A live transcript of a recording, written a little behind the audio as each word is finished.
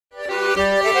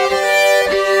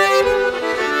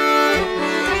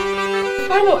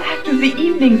final act of the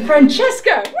evening,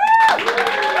 Franziska.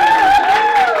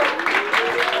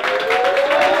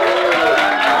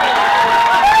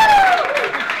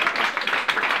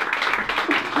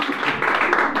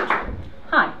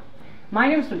 Hi, my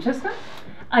name is Franziska.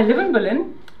 I live in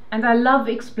Berlin and I love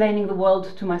explaining the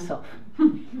world to myself.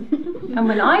 And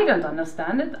when I don't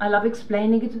understand it, I love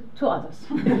explaining it to others.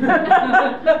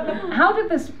 How did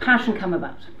this passion come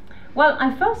about? Well,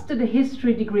 I first did a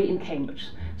history degree in Cambridge,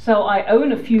 so I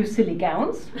own a few silly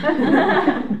gowns,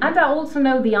 and I also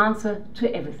know the answer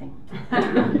to everything.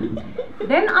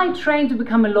 Then I trained to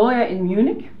become a lawyer in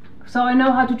Munich, so I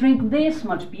know how to drink this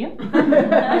much beer,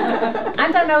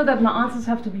 and I know that my answers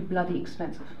have to be bloody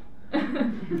expensive.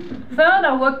 Third,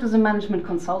 I worked as a management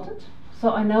consultant,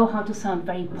 so I know how to sound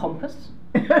very pompous,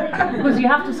 because you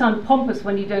have to sound pompous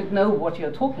when you don't know what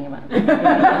you're talking about.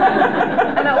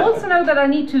 And I also know that I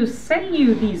need to sell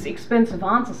you these expensive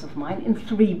answers of mine in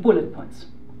 3 bullet points.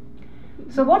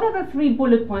 So what are the 3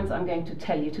 bullet points I'm going to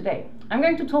tell you today? I'm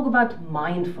going to talk about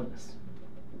mindfulness.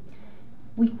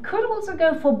 We could also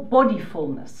go for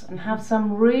bodyfulness and have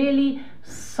some really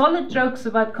solid jokes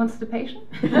about constipation.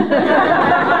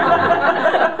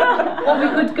 Or we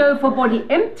could go for body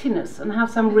emptiness and have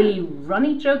some really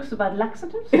runny jokes about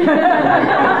laxatives. Okay,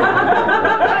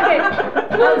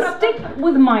 I'll stick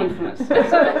with mindfulness.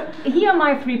 So here are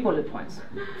my 3 bullet points.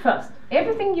 First,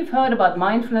 everything you've heard about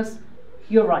mindfulness,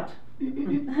 you're right.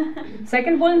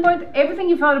 Second bullet point, everything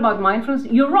you've heard about mindfulness,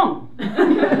 you're wrong.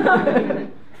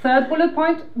 Third bullet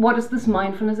point, what is this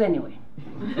mindfulness anyway?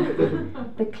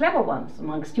 The clever ones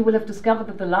amongst you will have discovered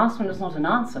that the last one is not an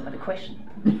answer, but a question.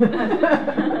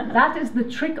 That is the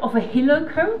trick of a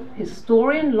Hilloco,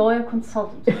 historian, lawyer,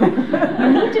 consultant. You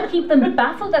need to keep them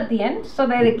baffled at the end so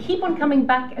that they keep on coming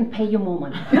back and pay you more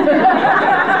money.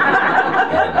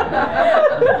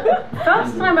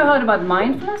 First time I heard about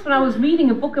mindfulness when I was reading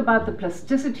a book about the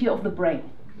plasticity of the brain.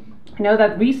 You know,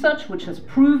 that research which has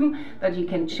proven that you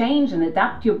can change and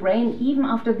adapt your brain even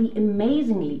after the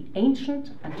amazingly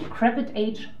ancient and decrepit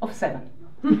age of 7.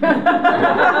 So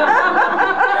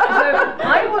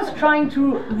I was trying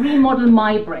to remodel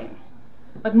my brain,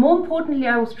 but more importantly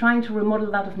I was trying to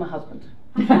remodel that of my husband.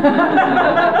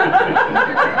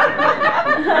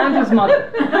 And his mother.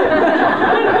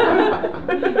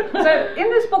 So in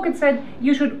this book it said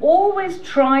you should always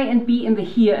try and be in the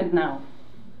here and now.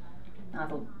 I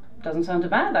thought, doesn't sound too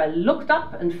bad. I looked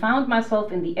up and found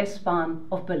myself in the S-Bahn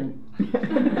of Berlin.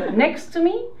 Next to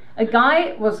me, a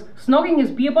guy was snogging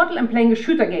his beer bottle and playing a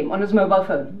shooter game on his mobile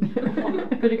phone.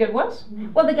 Could it get worse?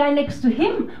 Well, the guy next to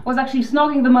him was actually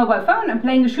snogging the mobile phone and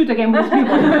playing a shooter game with his beer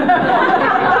bottle.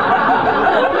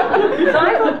 So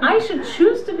I thought I should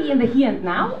choose to be in the here and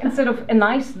now instead of a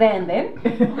nice there and then.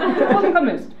 I wasn't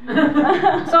convinced.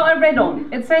 So I read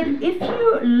on. It said, if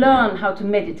you learn how to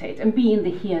meditate and be in the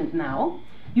here and now,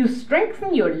 you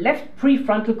strengthen your left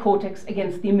prefrontal cortex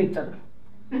against the amygdala.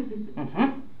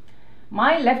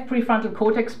 My left prefrontal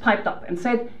cortex piped up and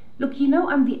said, look, you know,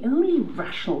 I'm the only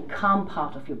rational, calm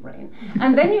part of your brain.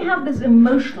 And then you have this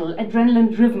emotional,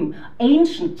 adrenaline-driven,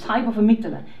 ancient type of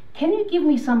amygdala. Can you give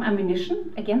me some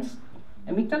ammunition against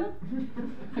amygdala?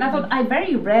 And I thought, I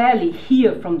very rarely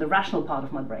hear from the rational part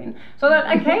of my brain. So that,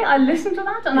 okay, I listen to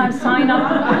that and I sign up.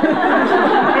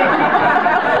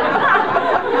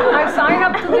 I sign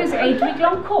up to this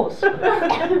 8-week-long course.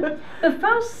 The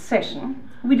first session,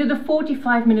 we did a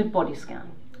 45-minute body scan,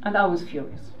 and I was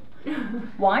furious.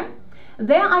 Why?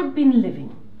 There I'd been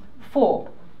living for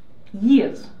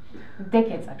years,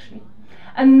 decades actually,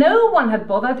 and no one had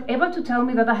bothered ever to tell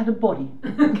me that I had a body.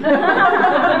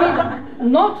 I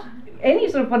mean, not any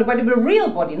sort of body, but a real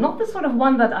body, not the sort of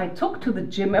one that I took to the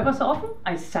gym ever so often.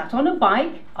 I sat on a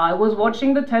bike, I was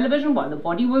watching the television while the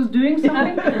body was doing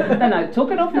something, then I took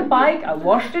it off the bike, I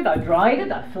washed it, I dried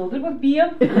it, I filled it with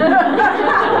beer.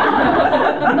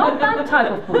 Not that type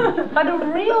of body, but a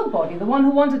real body, the one who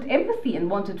wanted empathy and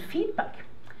wanted feedback.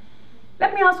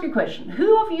 Let me ask you a question.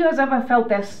 Who of you has ever felt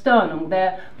their sternum,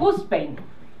 their brustbein?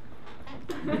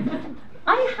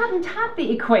 I hadn't had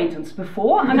the acquaintance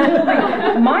before until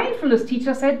the mindfulness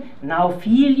teacher said, now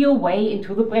feel your way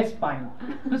into the breastbone.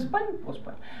 Breastbone.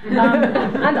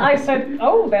 And I said,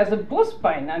 oh, there's a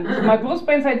breastbone. And my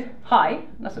breastbone said, hi.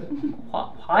 And I said,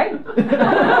 hi.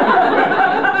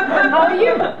 How are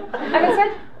you? And it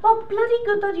said, well, bloody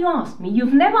good that you asked me.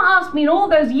 You've never asked me in all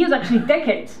those years, actually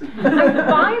decades. And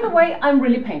by the way, I'm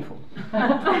really painful. So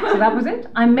that was it.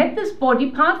 I met this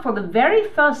body part for the very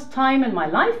first time in my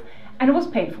life, and it was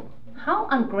painful. How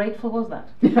ungrateful was that?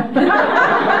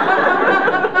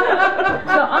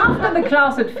 So after the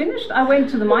class had finished, I went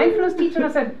to the mindfulness teacher and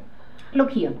I said,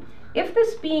 look here, if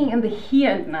this being in the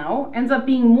here and now ends up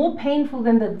being more painful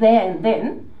than the there and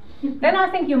then I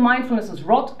think your mindfulness is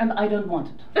rot and I don't want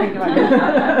it. Thank you very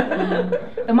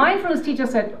much. The mindfulness teacher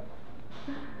said,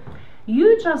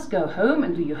 you just go home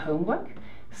and do your homework.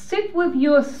 Sit with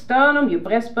your sternum, your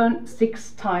breastbone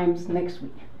 6 times next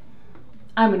week.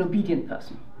 I'm an obedient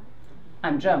person.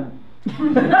 I'm German.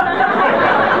 And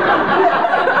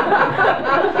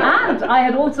I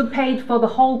had also paid for the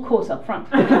whole course up front.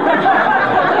 Of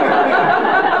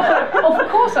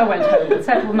course I went home and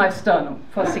sat with my sternum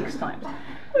for 6 times.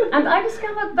 And I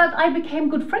discovered that I became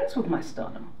good friends with my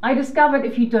sternum. I discovered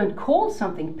if you don't call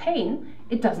something pain,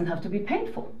 it doesn't have to be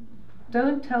painful.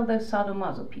 Don't tell those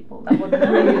sadomaso people. That would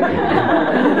really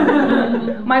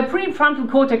My prefrontal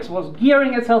cortex was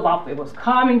gearing itself up. It was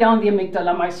calming down the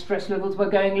amygdala. My stress levels were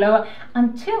going lower.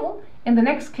 Until in the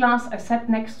next class I sat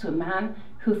next to a man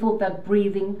who thought that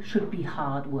breathing should be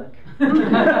hard work. And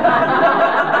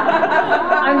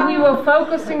we were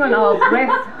focusing on our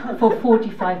breath for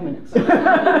 45 minutes. So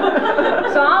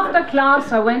after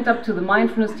class I went up to the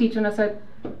mindfulness teacher and I said,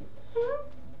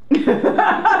 and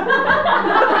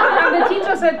the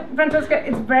teacher said, Franziska,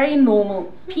 it's very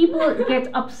normal. People get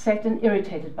upset and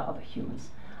irritated by other humans.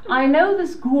 I know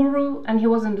this guru and he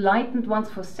was enlightened once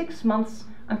for 6 months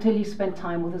until he spent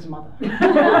time with his mother.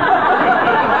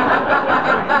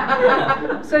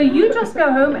 So you just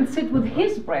go home and sit with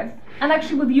his breath, and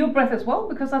actually with your breath as well,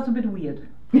 because that's a bit weird.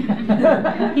 He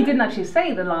didn't actually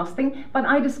say the last thing, but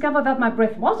I discovered that my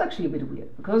breath was actually a bit weird,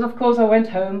 because of course I went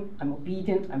home, I'm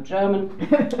obedient, I'm German,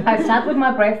 I sat with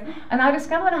my breath, and I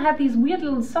discovered I had these weird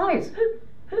little sighs.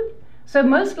 So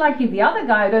most likely the other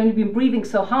guy had only been breathing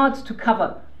so hard to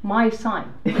cover my sigh.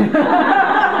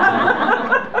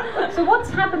 So what's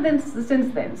happened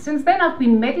since then? Since then I've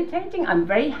been meditating, I'm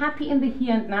very happy in the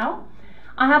here and now.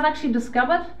 I have actually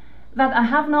discovered that I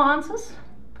have no answers.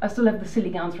 I still have the silly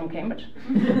gowns from Cambridge.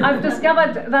 I've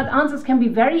discovered that answers can be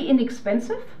very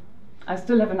inexpensive. I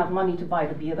still have enough money to buy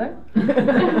the beer though.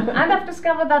 And I've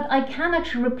discovered that I can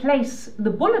actually replace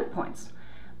the bullet points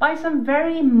by some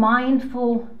very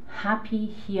mindful, happy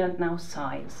here and now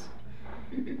sighs.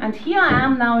 And here I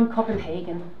am now in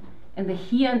Copenhagen, in the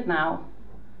here and now,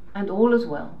 and all is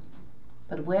well.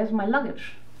 But where's my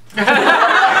luggage?